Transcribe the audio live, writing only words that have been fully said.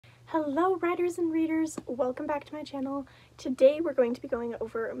Hello writers and readers, welcome back to my channel. Today we're going to be going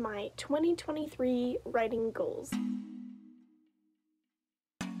over my 2023 writing goals.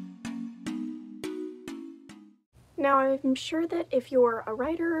 Now I'm sure that if you're a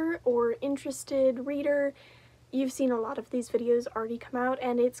writer or interested reader, you've seen a lot of these videos already come out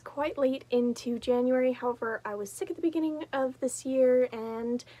and it's quite late into January. However, I was sick at the beginning of this year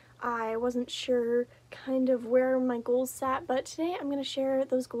and I wasn't sure kind of where my goals sat, but today I'm going to share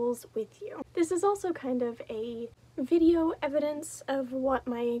those goals with you. This is also kind of a video evidence of what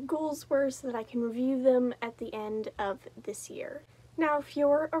my goals were so that I can review them at the end of this year. Now, if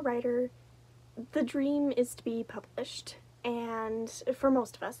you're a writer, the dream is to be published, and for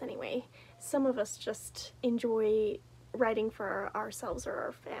most of us anyway. Some of us just enjoy writing for ourselves or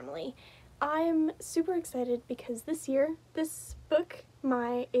our family. I'm super excited because this year, this book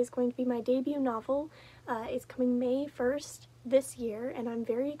is going to be my debut novel. It's coming May 1st this year, and I'm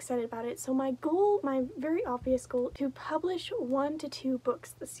very excited about it. So my goal, my very obvious goal, to publish 1 to 2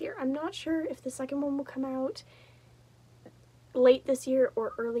 books this year. I'm not sure if the second one will come out late this year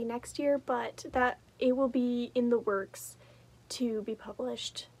or early next year, but that it will be in the works to be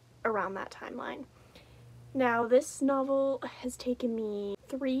published around that timeline. Now, this novel has taken me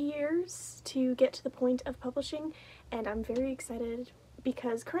 3 years to get to the point of publishing, and I'm very excited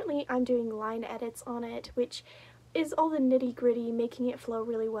because currently I'm doing line edits on it, which is all the nitty-gritty, making it flow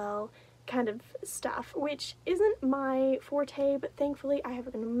really well kind of stuff, which isn't my forte, but thankfully I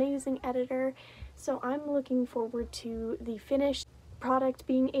have an amazing editor, so I'm looking forward to the finished product,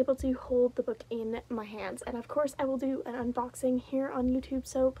 being able to hold the book in my hands. And of course I will do an unboxing here on YouTube,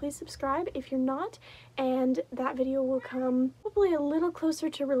 so please subscribe if you're not, and that video will come probably a little closer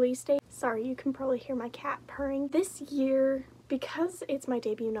to release date. Sorry, you can probably hear my cat purring. This year, because it's my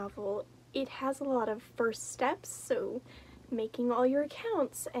debut novel, it has a lot of first steps, so making all your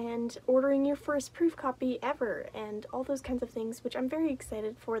accounts and ordering your first proof copy ever and all those kinds of things, which I'm very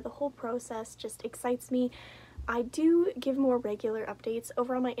excited for. The whole process just excites me. I do give more regular updates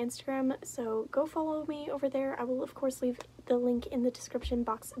over on my Instagram, so go follow me over there. I will of course leave the link in the description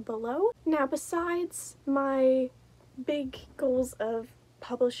box below. Now, besides my big goals of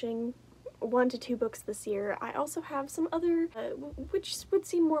publishing 1 to 2 books this year, I also have some other, which would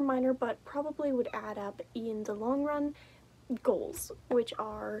seem more minor but probably would add up in the long run, goals, which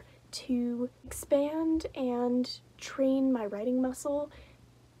are to expand and train my writing muscle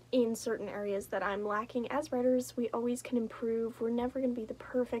in certain areas that I'm lacking. As writers, we always can improve. We're never going to be the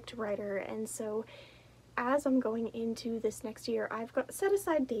perfect writer, and so as I'm going into this next year, I've got set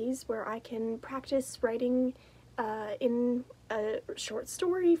aside days where I can practice writing in a short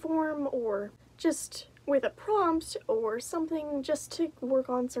story form or just with a prompt or something, just to work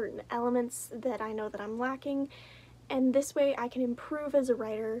on certain elements that I know that I'm lacking. And this way I can improve as a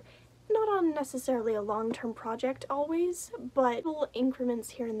writer, not on necessarily a long-term project always, but little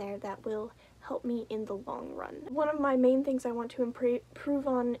increments here and there that will help me in the long run. One of my main things I want to improve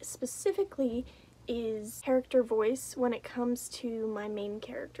on specifically is character voice when it comes to my main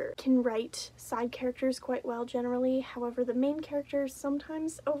character. I can write side characters quite well generally, however the main characters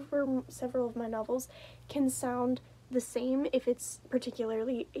sometimes over several of my novels can sound the same if it's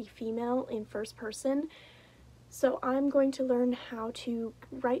particularly a female in first person. So I'm going to learn how to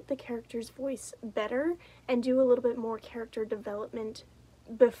write the character's voice better and do a little bit more character development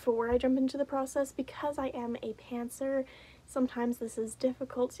before I jump into the process. Because I am a pantser, sometimes this is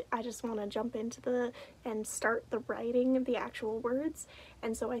difficult. I just want to jump into and start the writing of the actual words,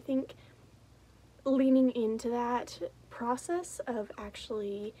 and so I think leaning into that process of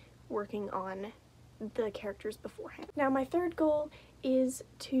actually working on the characters beforehand. Now, my third goal is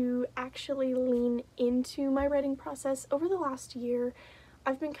to actually lean into my writing process. Over the last year,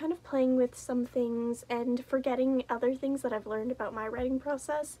 I've been kind of playing with some things and forgetting other things that I've learned about my writing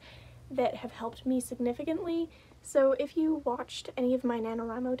process that have helped me significantly. So if you watched any of my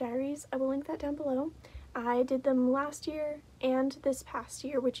NaNoWriMo diaries, I will link that down below. I did them last year and this past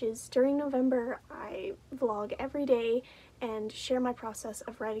year, which is during November. I vlog every day and share my process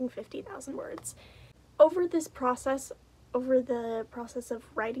of writing 50,000 words. Over the process of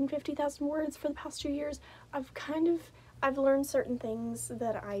writing 50,000 words for the past 2 years, I've learned certain things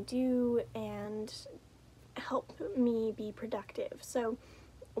that I do and help me be productive. So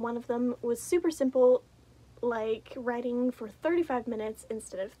one of them was super simple, like writing for 35 minutes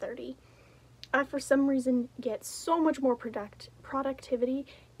instead of 30. I, for some reason, get so much more productivity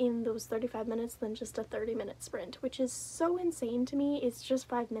in those 35 minutes than just a 30-minute sprint, which is so insane to me. It's just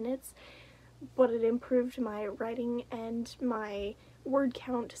 5 minutes, but it improved my writing and my word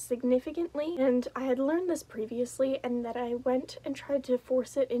count significantly, and I had learned this previously, and that I went and tried to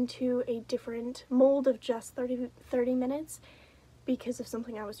force it into a different mold of just 30 minutes because of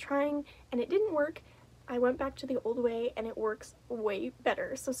something I was trying, and it didn't work. I went back to the old way and it works way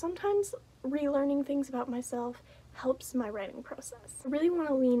better. So sometimes relearning things about myself helps my writing process. I really want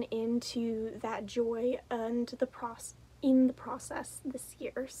to lean into that joy and the process this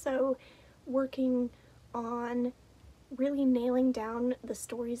year. So working on really nailing down the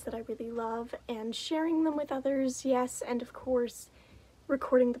stories that I really love and sharing them with others, yes, and of course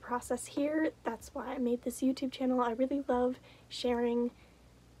recording the process here. That's why I made this YouTube channel. I really love sharing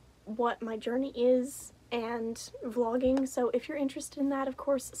what my journey is and vlogging, so if you're interested in that, of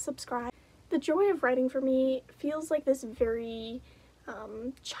course, subscribe. The joy of writing for me feels like this very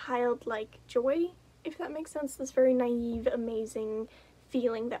childlike joy, if that makes sense, this very naive, amazing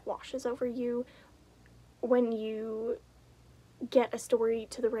feeling that washes over you when you get a story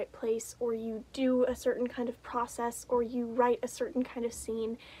to the right place, or you do a certain kind of process, or you write a certain kind of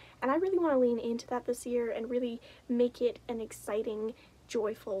scene. And I really want to lean into that this year and really make it an exciting,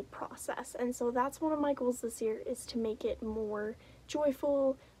 joyful process. And so that's one of my goals this year, is to make it more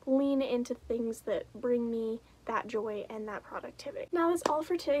joyful, lean into things that bring me that joy and that productivity. Now that's all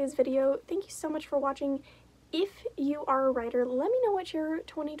for today's video. Thank you so much for watching. If you are a writer, let me know what your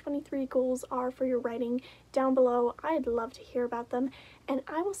 2023 goals are for your writing down below. I'd love to hear about them, and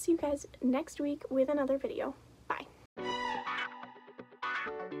I will see you guys next week with another video.